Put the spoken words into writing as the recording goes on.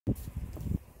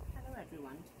Hello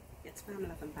everyone, it's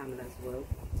Pamela from Pamela's World,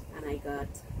 and I got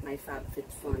my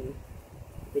FabFitFun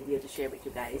video to share with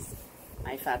you guys.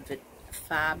 My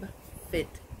FabFitFun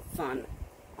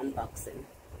unboxing.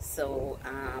 So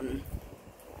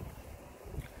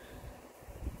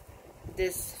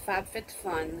this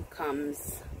FabFitFun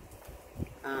comes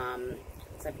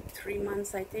it's every 3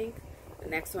 months, I think. The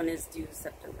next one is due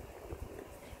September.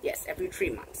 Yes, every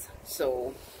 3 months.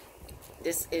 So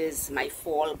this is my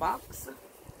fall box.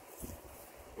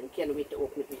 And can't wait to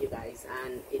open it with you guys.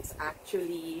 And it's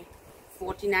actually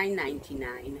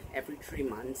 $49.99 every 3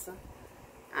 months,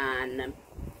 and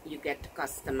you get to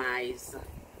customize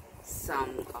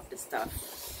some of the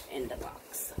stuff in the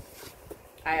box.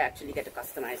 I actually get to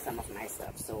customize some of my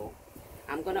stuff, so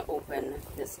I'm gonna open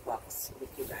this box with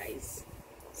you guys.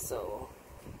 So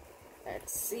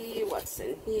let's see what's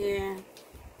in here.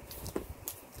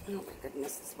 Oh my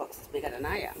goodness, this box is bigger than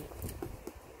I am.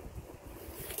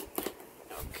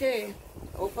 Okay,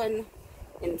 open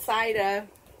insider.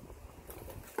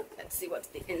 Let's see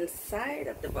what the inside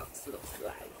of the box looks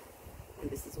like. And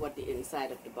this is what the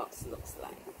inside of the box looks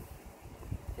like.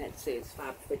 It says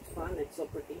FabFitFun. It's so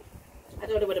pretty. I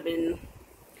thought it would have been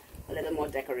a little more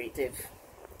decorative.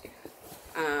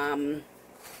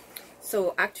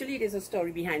 So actually there's a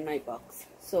story behind my box.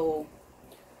 So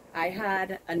I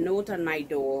had a note on my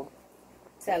door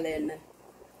telling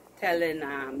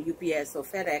UPS or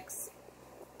FedEx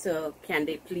to can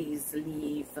they please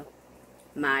leave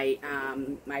my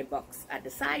my box at the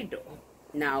side door.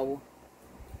 Now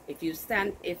if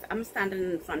I'm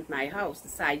standing in front of my house, the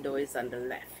side door is on the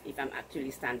left. If I'm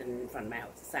actually standing in front of my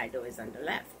house, the side door is on the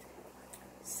left.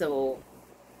 So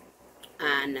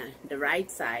on the right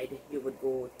side you would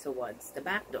go towards the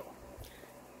back door.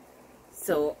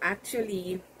 So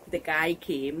actually the guy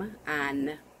came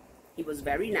and he was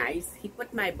very nice. He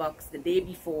put my box the day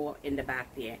before in the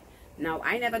back there. Now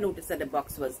I never noticed that the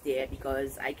box was there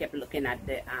because I kept looking at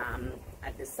the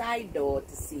side door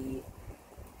to see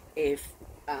if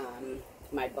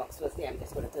my box was there. I'm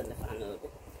just going to turn the fan a little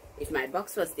bit. If my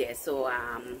box was there, so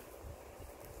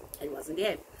it wasn't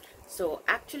there. So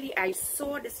actually I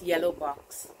saw this yellow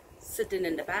box sitting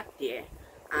in the back there,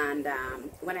 and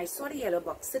when I saw the yellow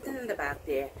box sitting in the back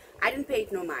there, I didn't pay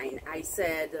it no mind. I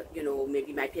said, you know,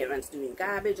 maybe my parents doing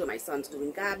garbage or my son's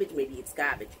doing garbage, maybe it's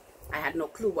garbage. I had no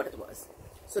clue what it was.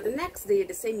 So the next day,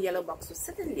 the same yellow box was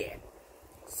sitting there.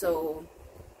 So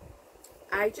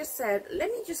I just said, let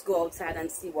me just go outside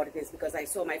and see what it is, because I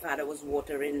saw my father was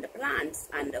watering the plants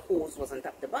and the hose was on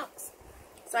top of the box.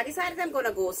 So I decided I'm going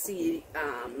to go see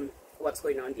what's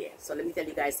going on there. So let me tell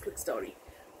you guys a quick story.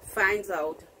 Finds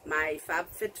out my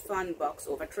FabFitFun box,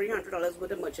 over $300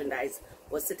 worth of merchandise,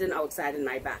 was sitting outside in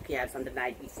my backyard from the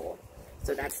night before.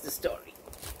 So that's the story.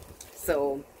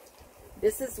 So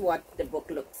this is what the book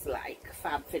looks like,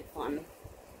 FabFitFun,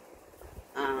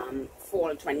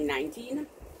 fall 2019.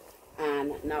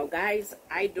 And now guys,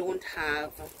 I don't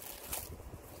have,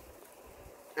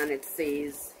 and it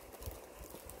says,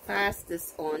 pass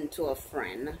this on to a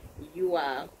friend you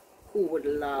are who would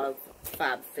love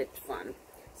FabFitFun.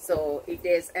 So if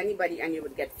there's anybody, and you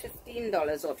would get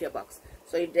 $15 off your box.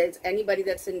 So if there's anybody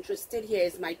that's interested, here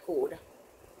is my code.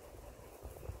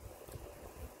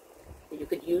 You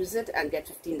could use it and get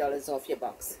 $15 off your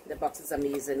box. The box is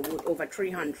amazing, worth over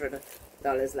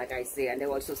 $300, like I say. And they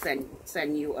also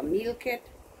send you a meal kit,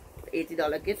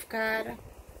 $80 gift card,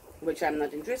 which I'm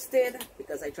not interested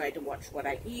because I try to watch what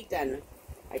I eat and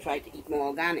I try to eat more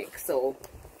organic. So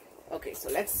okay,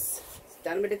 so let's,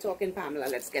 done with the talking, Pamela,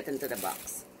 let's get into the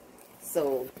box.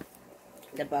 So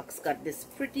the box got this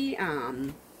pretty oh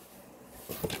my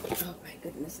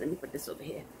goodness, let me put this over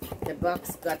here. The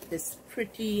box got this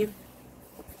pretty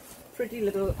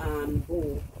little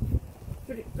bow,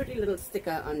 pretty little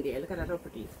sticker on there. Look at that, how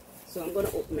pretty. So I'm gonna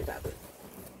open it up.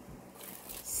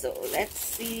 So let's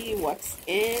see what's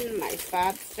in my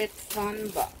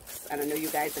FabFitFun box. And I know you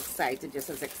guys are excited, just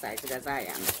as excited as I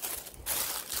am.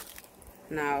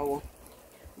 Now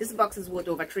this box is worth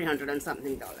over $300 and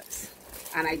something,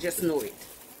 and I just know it.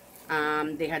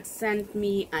 They had sent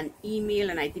me an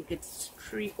email, and I think it's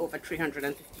over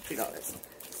 $353.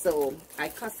 So I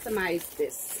customized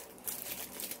this,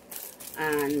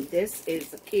 and this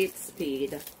is a Kate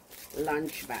Spade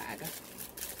lunch bag.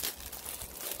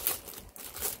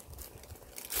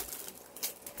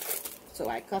 So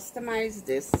I customized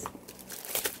this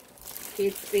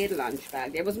Kate Spade lunch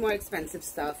bag. There was more expensive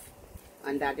stuff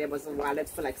on that. There was a wallet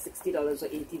for like $60 or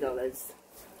 $80,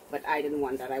 but I didn't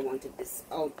want that. I wanted this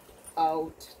out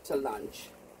to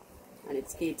lunch. and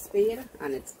it's Kate Spade,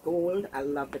 and it's gold. I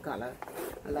love the color.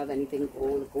 I love anything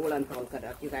gold and polka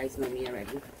dot. You guys know me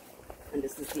already. And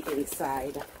this is the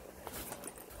inside.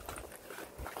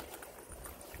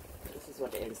 This is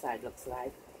what the inside looks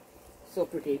like. So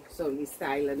pretty. So we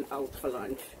styling out for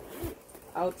lunch.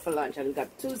 Out for lunch, and we got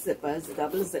 2 zippers,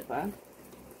 double zipper,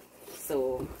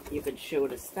 so you could show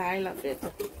the style of it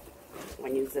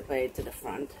when you zipper it to the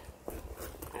front,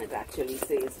 and it actually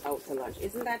says out for lunch.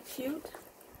 Isn't that cute?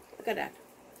 Look at that,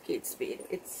 Kate Spade.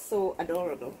 It's so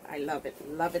adorable. I love it,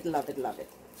 love it, love it, love it.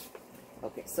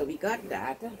 Okay, so we got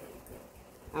that,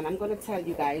 and I'm gonna tell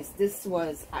you guys, this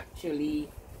was actually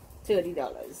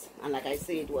 $30, and like I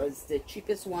say, it was the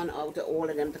cheapest one out of all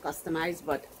of them to customize,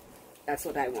 but that's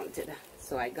what I wanted,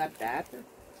 so I got that.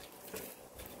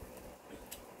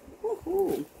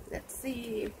 Woohoo! Let's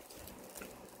see.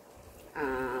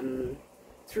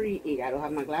 3A. I don't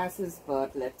have my glasses,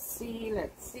 but let's see.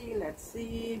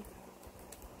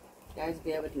 Guys,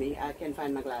 bear with me. I can't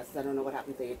find my glasses. I don't know what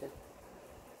happened to it.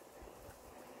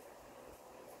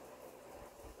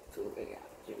 2A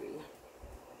actually.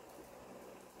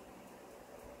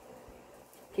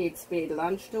 Kate Spade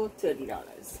lunch though,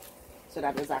 $30. So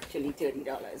that was actually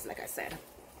 $30, like I said.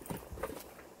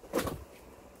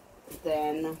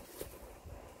 Then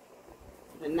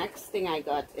the next thing I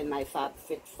got in my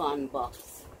FabFitFun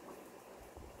box.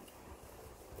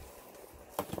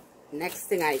 Next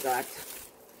thing I got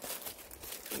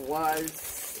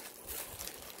was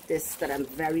this that I'm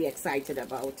very excited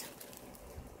about.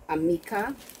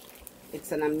 Amica.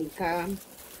 It's an Amica.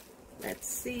 Let's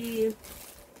see.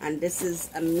 And this is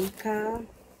Amica.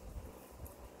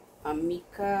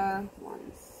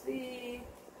 1C,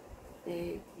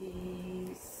 A,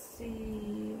 B,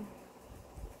 C,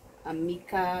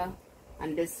 Amica,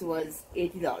 and this was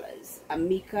 $80.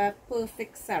 Amica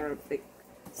Perfect Ceramic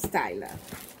Styler.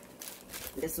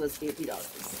 This was $80.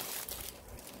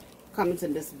 Comes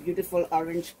in this beautiful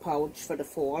orange pouch for the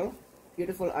fall.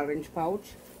 Beautiful orange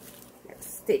pouch.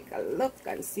 Let's take a look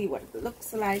and see what it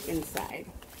looks like inside.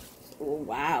 Oh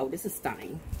wow, this is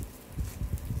stunning.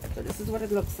 So this is what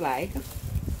it looks like.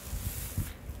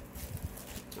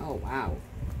 Oh wow,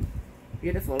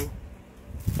 beautiful,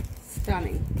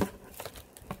 stunning,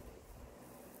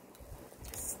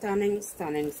 stunning,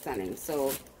 stunning, stunning.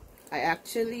 So I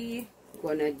actually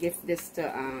gonna gift this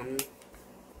to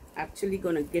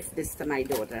my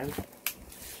daughter.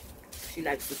 She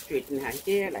likes to straighten her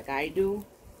hair like I do,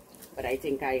 but I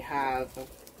think I have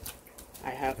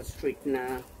a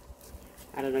straightener.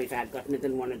 I don't know if I had gotten it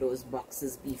in one of those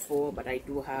boxes before, but I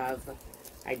do have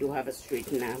a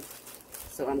straightener.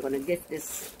 So I'm gonna gift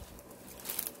this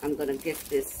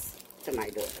to my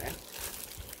daughter.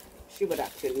 She would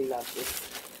actually love this.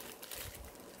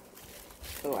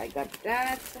 So I got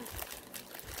that,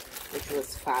 which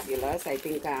was fabulous. I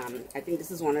think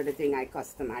this is one of the things I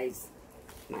customized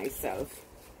myself.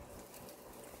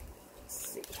 Let's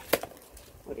see.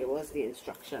 Oh, there was the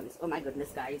instructions. Oh my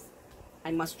goodness, guys. I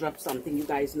must drop something. You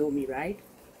guys know me, right?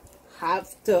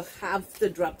 Have to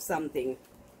drop something.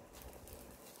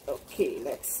 Okay,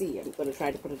 let's see. I'm going to try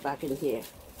to put it back in here.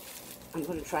 I'm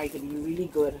going to try to be really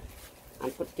good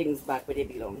and put things back where they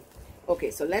belong. Okay,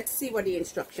 so let's see what the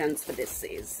instructions for this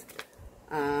says.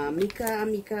 Mica.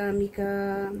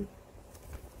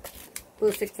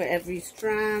 Perfect for every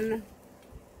strand.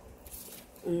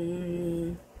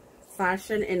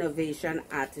 Fashion, innovation,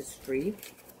 artistry.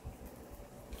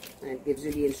 And it gives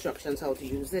you the instructions how to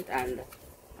use it, and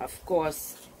of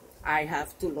course I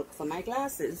have to look for my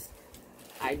glasses.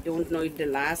 I don't know if the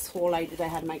last haul I did I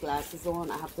had my glasses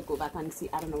on. I have to go back and see.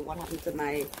 I don't know what happened to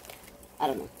my, I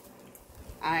don't know.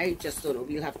 I just don't know.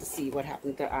 We'll have to see what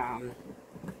happened to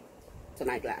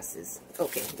my glasses.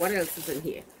 Okay, what else is in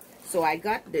here? So I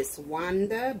got this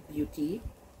Wanda Beauty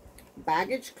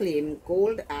baggage claim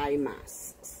gold eye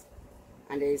masks,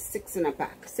 and there's 6 in a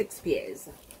pack, 6 pairs.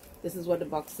 This is what the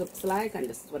box looks like, and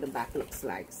this is what the back looks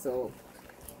like. So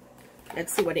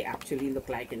let's see what they actually look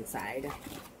like inside.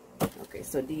 Okay,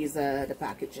 so these are the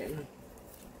packaging,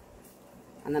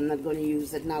 and I'm not going to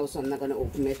use it now, so I'm not going to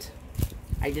open it.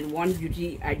 I did one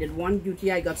beauty I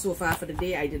got so far for the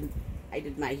day. I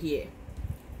did my hair,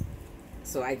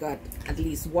 so I got at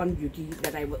least one beauty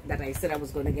that I said I was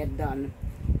going to get done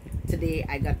today.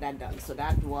 I got that done. So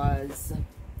that was,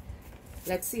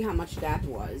 let's see how much that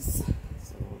was.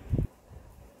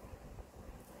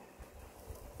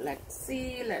 Let's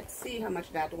see how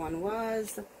much that one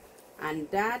was. And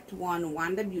that one,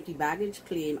 Wanda Beauty baggage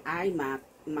claim eye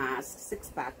mask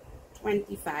 6-pack,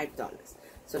 $25.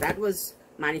 So that was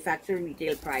manufacturer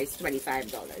retail price,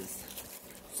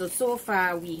 $25. So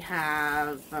far we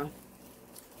have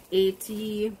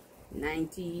 80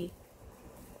 90,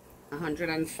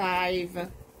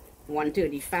 105,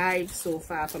 135 so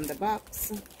far from the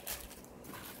box.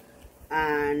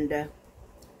 And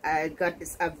I got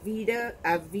this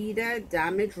Avida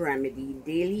Damage Remedy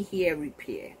Daily Hair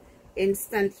Repair,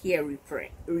 Instant Hair Repair.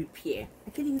 I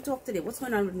can't even talk today. What's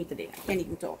going on with me today? I can't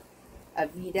even talk.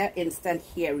 Avida Instant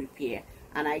Hair Repair.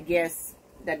 And I guess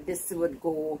that this would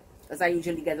go, because I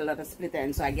usually get a lot of split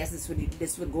ends, so I guess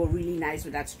this would go really nice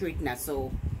with that straightener.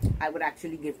 So I would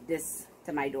actually give this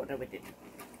to my daughter with it.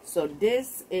 So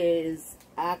this is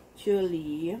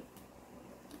actually,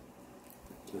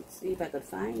 let's see if I could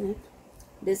find it.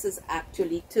 This is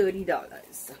actually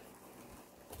 $30.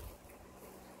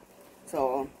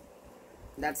 So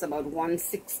that's about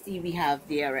 $160 we have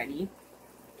there already.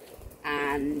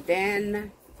 And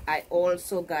then I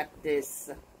also got this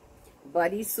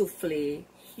Body Souffle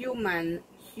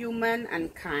human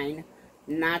and kind,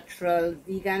 natural,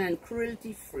 vegan and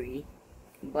cruelty free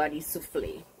body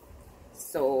souffle.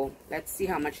 So let's see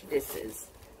how much this is.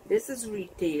 This is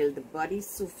retailed, the body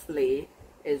souffle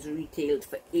is retailed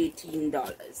for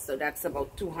 $18. So that's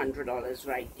about $200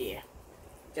 right there.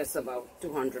 Just about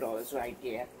 $200 right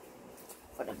there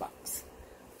for the box.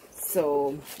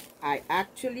 So I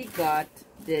actually got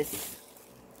this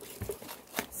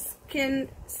Skin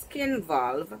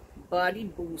Valve Body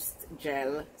Boost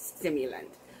Gel Stimulant,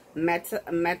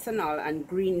 methanol and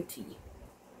green tea.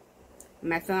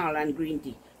 Methanol and green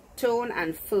tea. Tone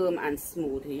and firm and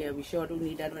smooth. Yeah, we sure do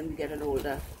need that when we get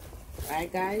older.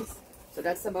 Right, guys? So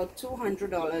that's about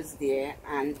 $200 there.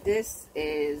 And this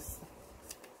is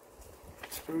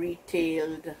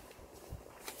retailed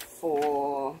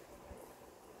for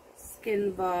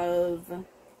Skin Valve.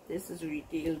 This is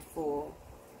retailed for,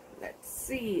 let's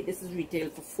see, this is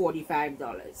retailed for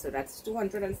 $45. So that's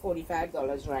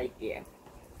 $245 right there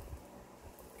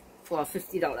for a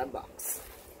 $50 box.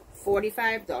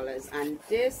 $45. And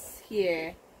this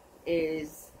here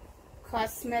is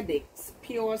Cosmetics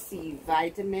Pure C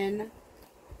Vitamin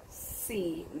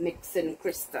C Mixing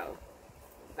Crystal.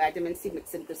 Vitamin C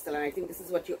Mixing Crystal. And I think this is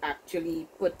what you actually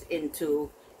put into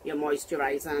your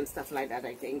moisturizer and stuff like that,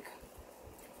 I think.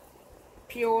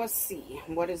 Pure C.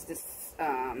 What is this?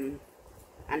 And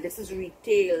this is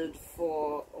retailed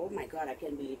for, oh my god, I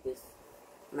can't believe this.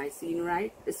 Am I seeing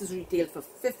right? This is retailed for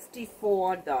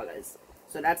 $54.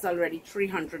 So that's already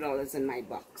 $300 in my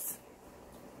box.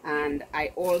 And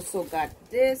I also got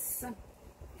this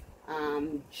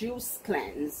Juice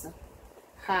Cleanse,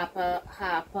 Harper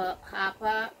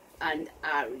and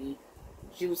Ari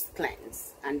Juice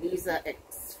Cleanse. And these are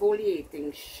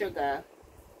exfoliating sugar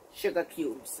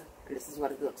cubes. And this is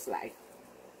what it looks like.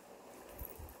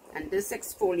 And this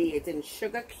exfoliating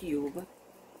sugar cube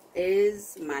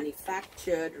is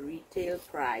manufactured retail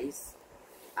price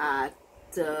at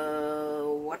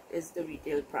what is the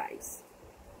retail price?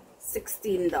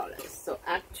 $16. So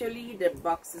actually the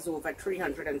box is over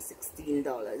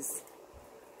 $316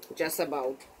 just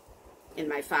about in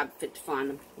my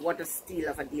FabFitFun. What a steal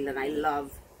of a deal. And I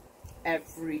love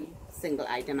every single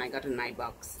item I got in my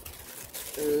box.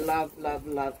 Love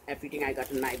everything I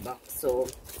got in my box. So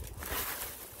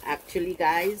actually,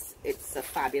 guys, it's a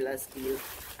fabulous deal,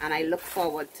 and I look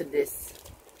forward to this.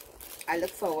 I look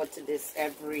forward to this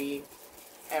every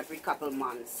couple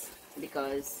months,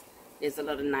 because there's a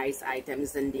lot of nice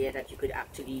items in there that you could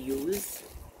actually use,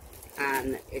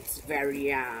 and it's very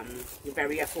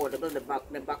affordable.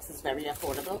 The box is very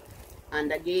affordable.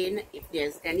 And again, if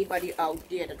there's anybody out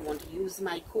there that want to use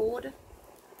my code,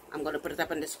 I'm going to put it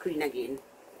up on the screen again.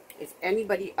 If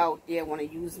anybody out there want to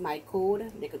use my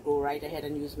code, they could go right ahead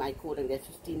and use my code and get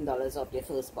 $15 off their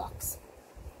first box.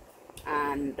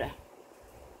 And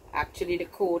actually the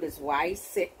code is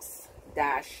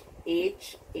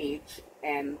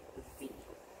Y6-HHMV.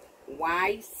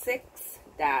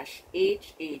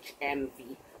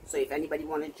 Y6-HHMV. So if anybody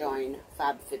want to join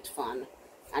FabFitFun.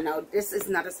 And now this is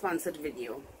not a sponsored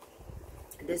video.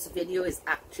 This video is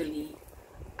actually,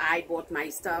 I bought my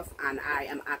stuff and I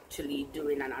am actually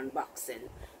doing an unboxing.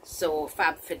 So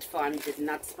FabFitFun did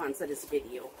not sponsor this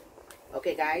video.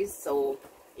 Okay, guys, so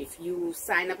if you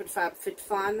sign up at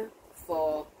FabFitFun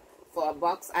for a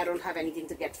box, I don't have anything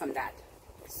to get from that.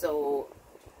 So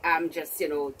I'm just,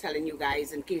 telling you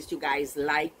guys, in case you guys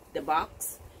like the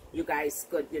box, you guys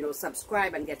could,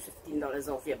 subscribe and get $15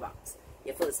 off your box,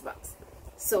 your first box.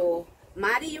 So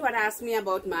Maddie, you had asked me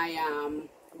about my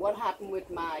what happened with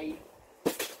my,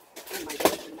 oh my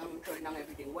gosh, now I'm throwing down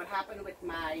everything. What happened with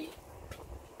my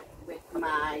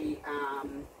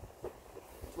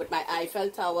Eiffel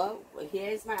Tower? Well,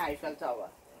 here is my Eiffel Tower.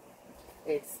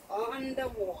 It's on the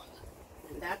wall,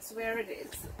 and that's where it is.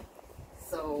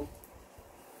 So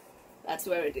That's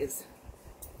where it is.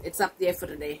 It's up there for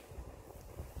today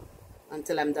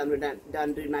until I'm done with that,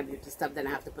 done doing my beauty stuff. Then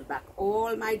I have to put back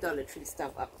all my Dollar Tree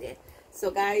stuff up there.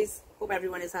 So guys, hope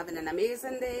everyone is having an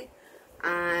amazing day.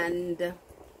 And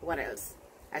what else?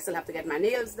 I still have to get my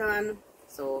nails done.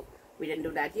 So we didn't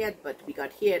do that yet, but we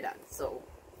got hair done. So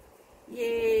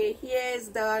yay, hair is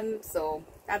done. So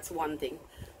that's one thing.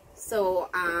 So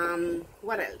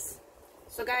what else?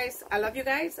 So guys, I love you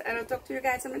guys, and I'll talk to you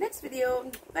guys in the next video.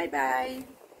 Bye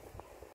bye.